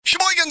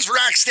Michigan's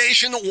Rock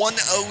Station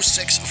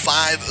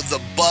 106.5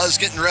 The Buzz,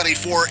 getting ready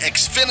for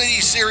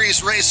Xfinity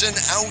Series racing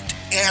out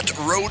at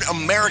Road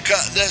America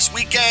this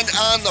weekend.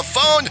 On the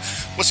phone,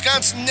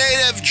 Wisconsin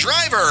native,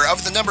 driver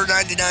of the number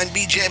 99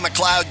 BJ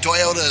McLeod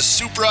Toyota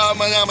Supra,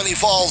 Menomonee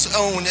Falls'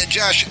 own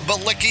Josh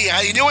Bilicki. How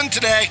you doing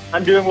today?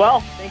 I'm doing well.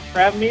 Thanks for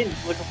having me, and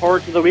looking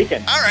forward to the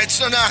weekend. All right,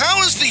 so now how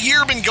has the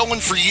year been going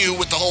for you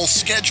with the whole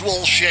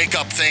schedule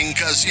shake-up thing?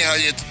 Because, you know,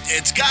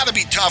 it's got to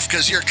be tough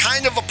because you're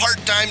kind of a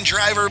part-time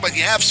driver, but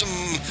you have some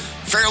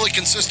fairly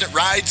consistent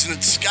rides, and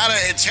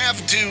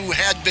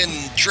had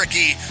been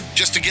tricky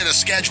just to get a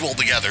schedule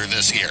together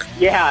this year.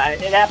 Yeah,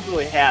 it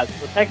absolutely has.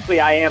 So technically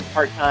I am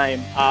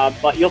part-time,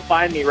 but you'll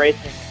find me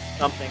racing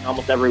something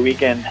almost every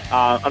weekend.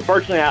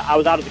 Unfortunately, I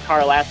was out of the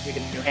car last week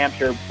in New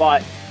Hampshire,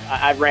 but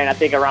I've ran, I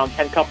think, around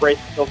 10 Cup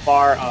races so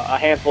far, a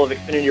handful of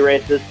Xfinity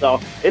races, so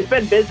it's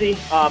been busy.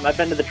 I've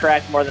been to the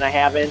track more than I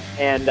haven't,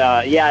 and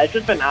it's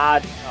just been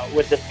odd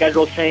with the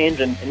schedule change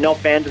and no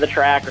fans of the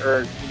track,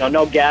 or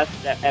no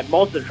guests at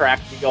most of the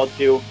tracks we go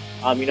to.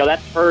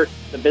 That's hurt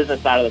the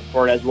business side of the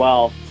sport as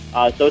well.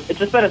 So it's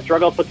just been a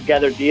struggle to put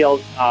together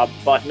deals,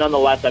 but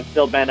nonetheless, I've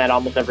still been at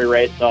almost every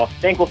race. So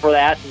thankful for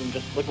that, and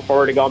just looking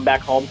forward to going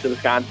back home to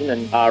Wisconsin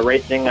and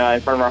racing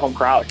in front of our home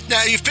crowd.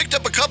 Now, you've picked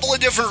up a couple of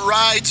different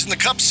rides in the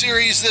Cup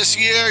Series this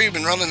year. You've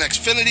been running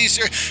Xfinity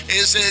Series.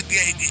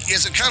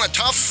 Is it kind of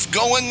tough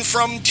going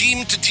from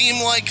team to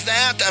team like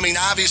that? I mean,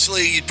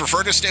 obviously, you'd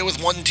prefer to stay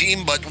with one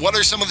team, but what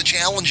are some of the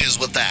challenges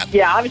with that?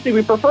 Yeah, obviously,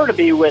 we prefer to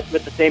be with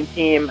the same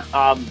team,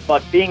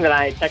 but being that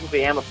I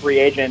technically am a free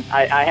agent,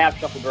 I have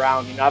shuffled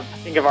around. I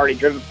think I've already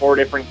driven 4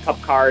 different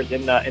Cup cars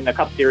in the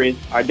Cup Series,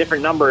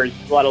 different numbers,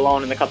 let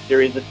alone in the Cup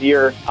Series this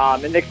year.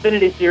 In the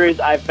Xfinity Series,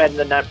 I've been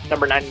the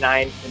number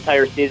 99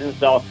 entire season,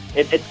 so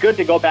it's good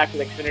to go back to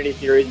the Xfinity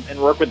Series and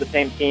work with the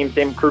same team,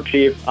 same crew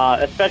chief,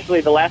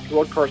 especially the last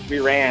road course we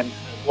ran.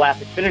 The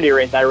last Xfinity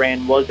race I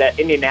ran was at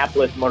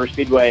Indianapolis Motor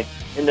Speedway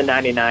in the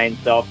 99,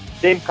 so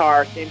same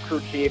car, same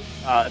crew chief,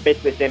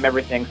 basically same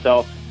everything.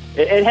 So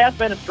it has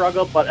been a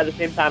struggle, but at the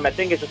same time, I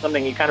think it's just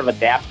something you kind of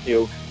adapt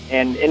to.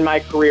 And in my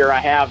career, I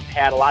have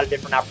had a lot of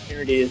different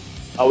opportunities,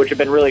 which have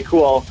been really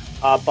cool,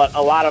 but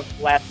a lot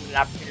of last-minute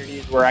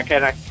opportunities where I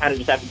kind of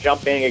just have to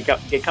jump in and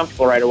get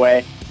comfortable right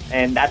away.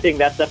 And I think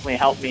that's definitely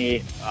helped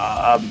me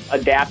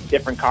adapt to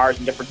different cars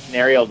and different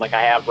scenarios like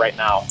I have right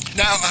now.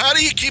 Now, how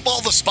do you keep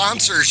all the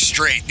sponsors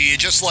straight? Do you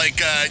just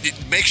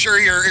make sure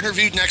you're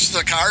interviewed next to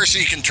the car so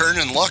you can turn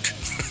and look?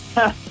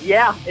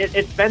 Yeah,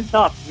 it's been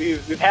tough.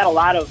 We've had a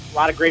lot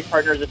of great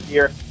partners this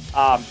year.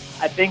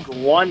 I think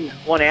one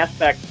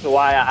aspect to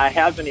why I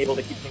have been able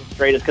to keep things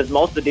straight is because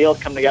most of the deals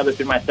come together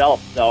through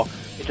myself. So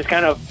it's just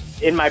kind of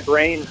in my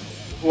brain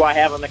who I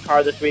have on the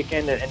car this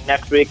weekend and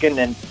next weekend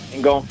and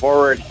going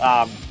forward.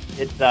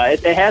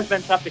 It has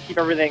been tough to keep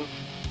everything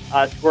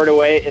squared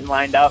away and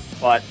lined up,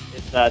 but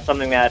it's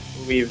something that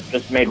we've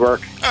just made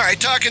work. All right,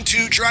 talking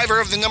to driver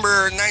of the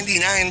number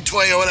 99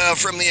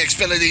 Toyota from the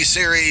Xfinity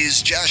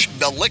Series, Josh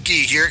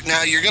Bilicki here.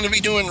 Now, you're going to be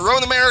doing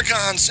Road America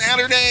on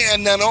Saturday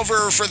and then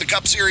over for the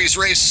Cup Series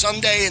race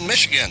Sunday in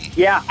Michigan.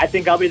 Yeah, I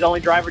think I'll be the only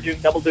driver doing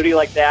double duty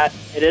like that.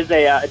 It is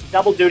it's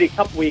double duty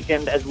Cup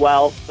weekend as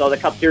well, so the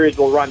Cup Series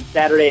will run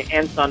Saturday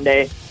and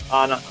Sunday.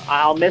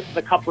 I'll miss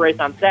the Cup race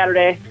on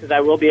Saturday because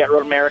I will be at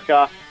Road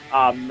America.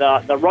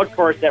 The road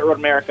course at Road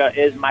America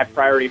is my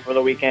priority for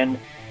the weekend.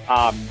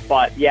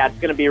 But yeah, it's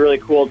going to be really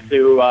cool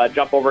to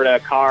jump over to a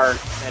car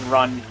and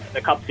run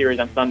the Cup Series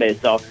on Sunday.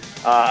 So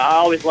I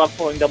always love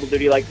pulling double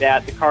duty like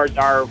that. The cars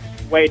are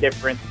way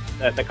different.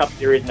 The Cup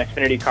Series and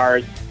Xfinity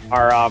cars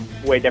are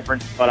way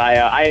different, but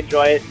I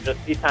enjoy it.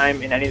 Just seat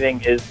time in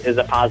anything is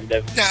a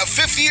positive. Now,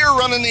 5th year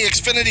running the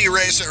Xfinity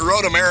race at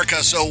Road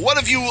America, so what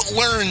have you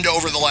learned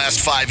over the last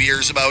 5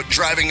 years about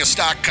driving a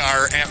stock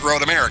car at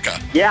Road America?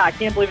 Yeah, I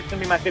can't believe it's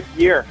going to be my 5th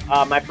year.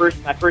 My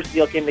first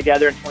deal came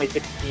together in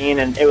 2016,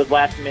 and it was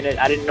last minute.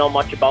 I didn't know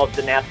much about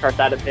the NASCAR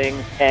side of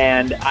things,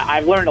 and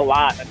I've learned a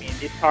lot. I mean,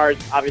 these cars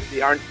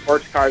obviously aren't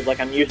sports cars like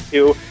I'm used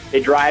to.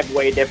 They drive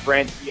way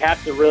different. You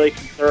have to really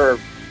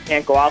conserve.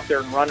 Can't go out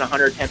there and run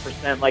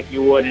 110% like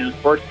you would in a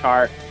sports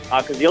car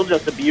because you'll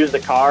just abuse the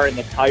car and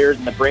the tires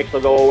and the brakes will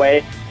go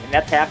away. And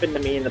that's happened to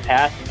me in the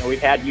past. We've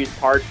had used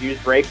parts,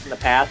 used brakes in the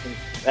past, and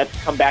that's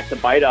come back to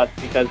bite us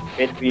because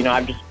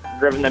I've just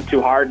driven them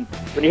too hard. And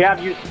when you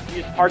have used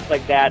parts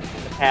like that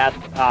in the past,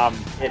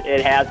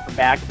 it has come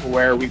back to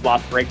where we've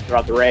lost brakes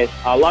throughout the race.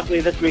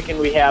 Luckily, this weekend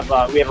we have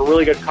a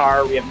really good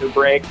car. We have new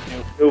brakes,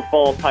 new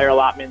full tire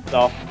allotment.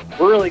 So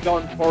we're really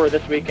going forward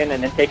this weekend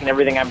and then taking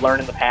everything I've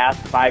learned in the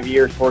past 5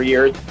 years, 4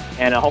 years,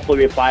 and hopefully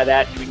we apply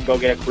that and we can go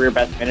get a career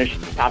best finish,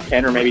 top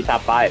 10 or maybe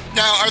top 5.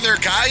 Now, are there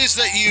guys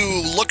that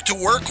you look to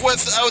work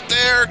with out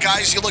there,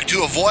 guys you look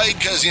to avoid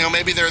because,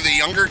 maybe they're the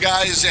younger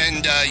guys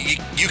and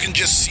you can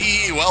just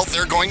see, well,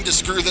 they're going to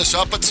screw this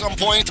up at some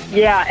point?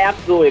 Yeah,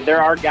 absolutely.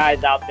 There are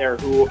guys out there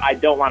who I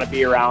don't want to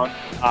be around,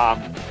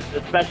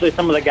 especially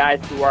some of the guys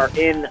who are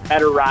in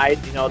better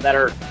rides, that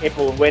are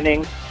capable of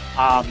winning.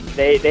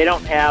 They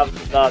don't have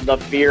the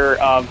fear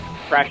of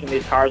crashing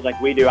these cars like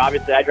we do.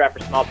 Obviously, I drive for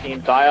small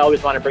teams, so I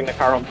always want to bring the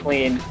car home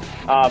clean.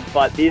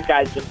 but these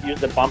guys just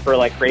use the bumper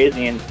like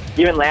crazy. And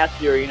even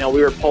last year,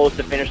 we were poised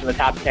to finish in the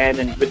top 10,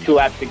 and with 2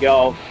 laps to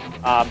go,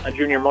 a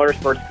junior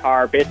motorsports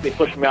car basically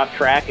pushed me off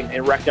track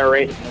and wrecked our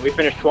race. We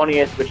finished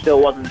 20th, which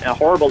still wasn't a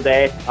horrible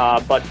day,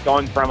 but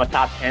going from a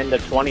top 10 to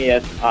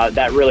 20th,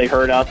 that really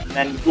hurt us. And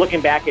then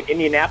looking back at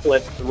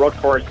Indianapolis, the road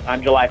course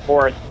on July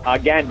 4th,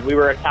 again, we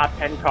were a top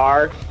 10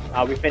 car.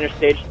 We finished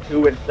stage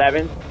 2 and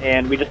 7th,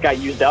 and we just got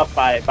used up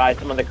by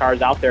some of the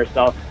cars out there.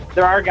 So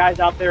there are guys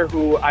out there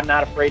who I'm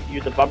not afraid to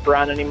use the bumper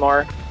on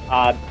anymore.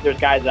 There's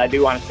guys that I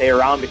do want to stay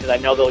around because I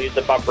know they'll use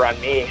the bumper on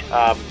me.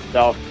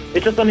 So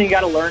it's just something you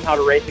got to learn how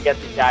to race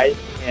against these guys.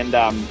 And,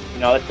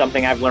 that's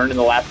something I've learned in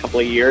the last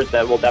couple of years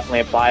that will definitely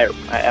apply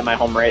at my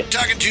home race.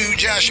 Talking to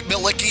Josh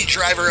Bilicki,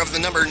 driver of the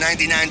number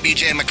 99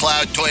 BJ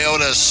McLeod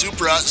Toyota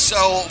Supra.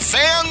 So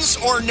fans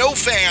or no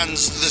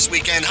fans this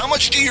weekend, how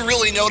much do you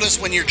really notice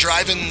when you're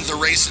driving the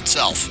race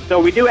itself? So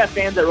we do have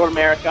fans at Road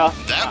America.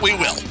 That we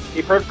will. To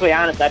be perfectly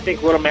honest, I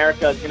think Road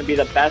America is going to be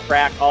the best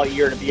track all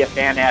year to be a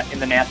fan at in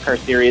the NASCAR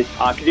series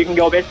because you can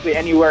go basically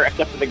anywhere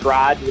except for the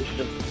garage, which is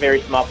just a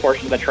very small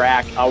portion of the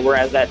track.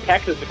 Whereas at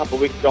Texas a couple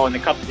of weeks ago in the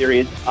Cup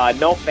Series,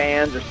 no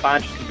fans or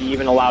sponsors could be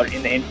even allowed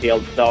in the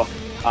infield. So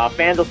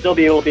fans will still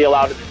be able to be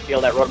allowed in the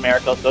field at Road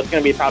America. So it's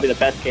going to be probably the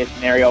best case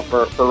scenario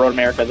for Road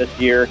America this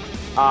year.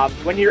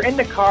 When you're in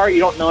the car, you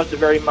don't notice it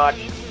very much.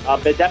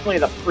 But definitely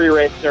the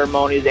pre-race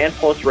ceremonies and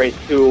post-race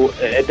too,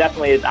 it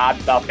definitely is odd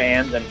without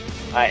fans and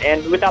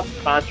without the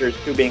sponsors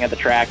too being at the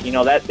track.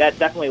 That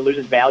definitely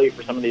loses value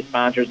for some of these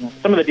sponsors. And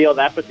some of the deals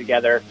I put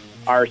together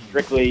are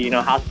strictly,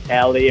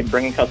 hospitality and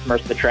bringing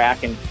customers to the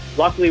track. And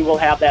luckily we'll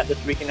have that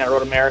this weekend at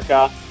Road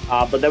America.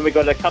 But then we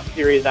go to the Cup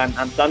Series on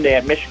Sunday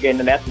at Michigan,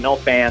 and that's no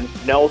fans,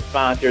 no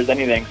sponsors,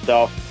 anything.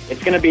 So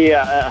it's going to be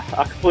a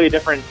completely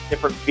different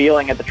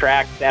feeling at the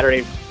track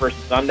Saturday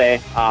versus Sunday.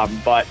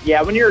 But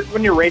yeah, when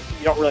you're racing,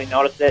 you don't really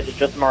notice it. It's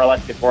just more or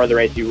less before the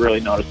race you really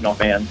notice no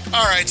fans.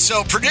 All right,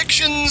 so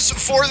predictions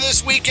for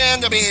this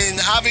weekend. I mean,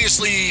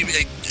 obviously,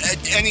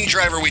 any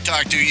driver we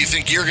talk to, you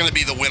think you're going to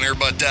be the winner.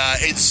 But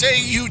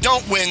say you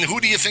don't win, who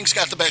do you think's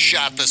got the best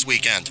shot this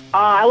weekend?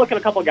 I look at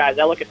a couple guys.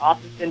 I look at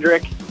Austin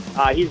Cindric.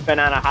 He's been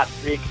on a hot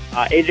streak.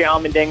 AJ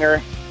Allmendinger,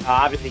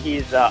 obviously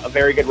he's a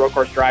very good road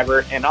course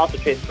driver, and also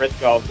Chase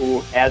Briscoe,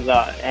 who has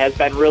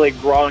been really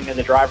growing as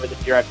a driver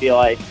this year, I feel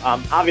like.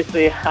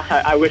 Obviously,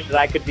 I wish that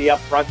I could be up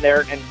front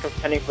there and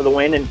contending for the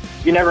win, and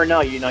you never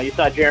know. You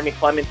saw Jeremy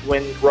Clements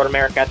win Road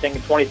America, I think,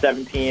 in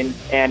 2017,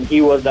 and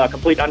he was a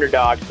complete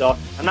underdog. So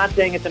I'm not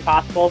saying it's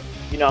impossible.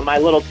 My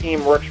little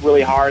team works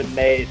really hard, and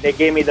they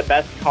gave me the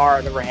best car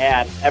I've ever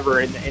had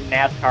in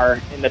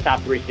NASCAR in the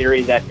top 3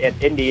 series at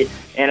Indy,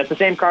 and it's the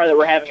same car that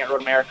we're having at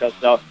Road America.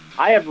 So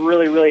I have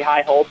really, really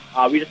high hopes.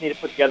 We just need to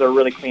put together a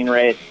really clean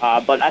race.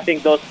 But I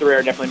think those 3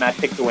 are definitely my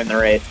pick to win the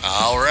race.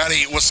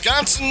 Alrighty,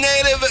 Wisconsin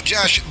native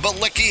Josh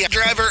Bilicki,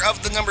 driver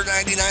of the number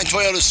 99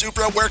 Toyota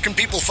Supra. Where can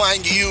people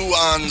find you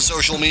on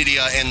social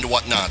media and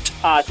whatnot?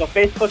 So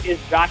Facebook is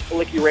Josh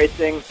Bilicki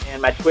Racing,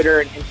 and my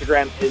Twitter and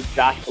Instagram is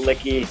Josh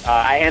Bilicki.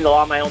 I handle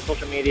all my own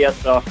social media,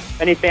 so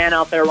if any fan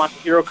out there wants a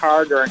hero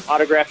card or an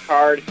autograph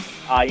card,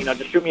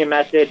 just shoot me a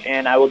message,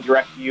 and I will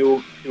direct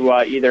you to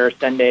either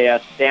send a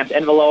stamped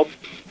envelope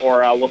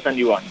or we'll send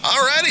you one.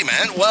 Alrighty,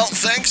 man. Well,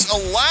 thanks a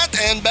lot,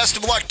 and best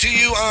of luck to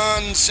you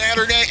on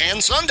Saturday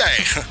and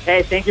Sunday.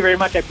 Hey, thank you very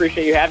much. I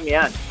appreciate you having me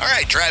on. All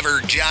right,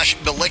 driver Josh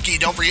Bilicki.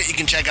 Don't forget you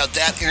can check out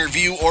that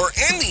interview or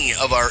any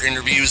of our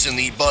interviews in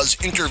the Buzz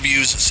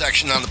Interviews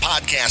section on the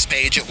podcast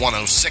page at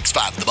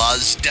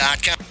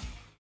 1065thebuzz.com.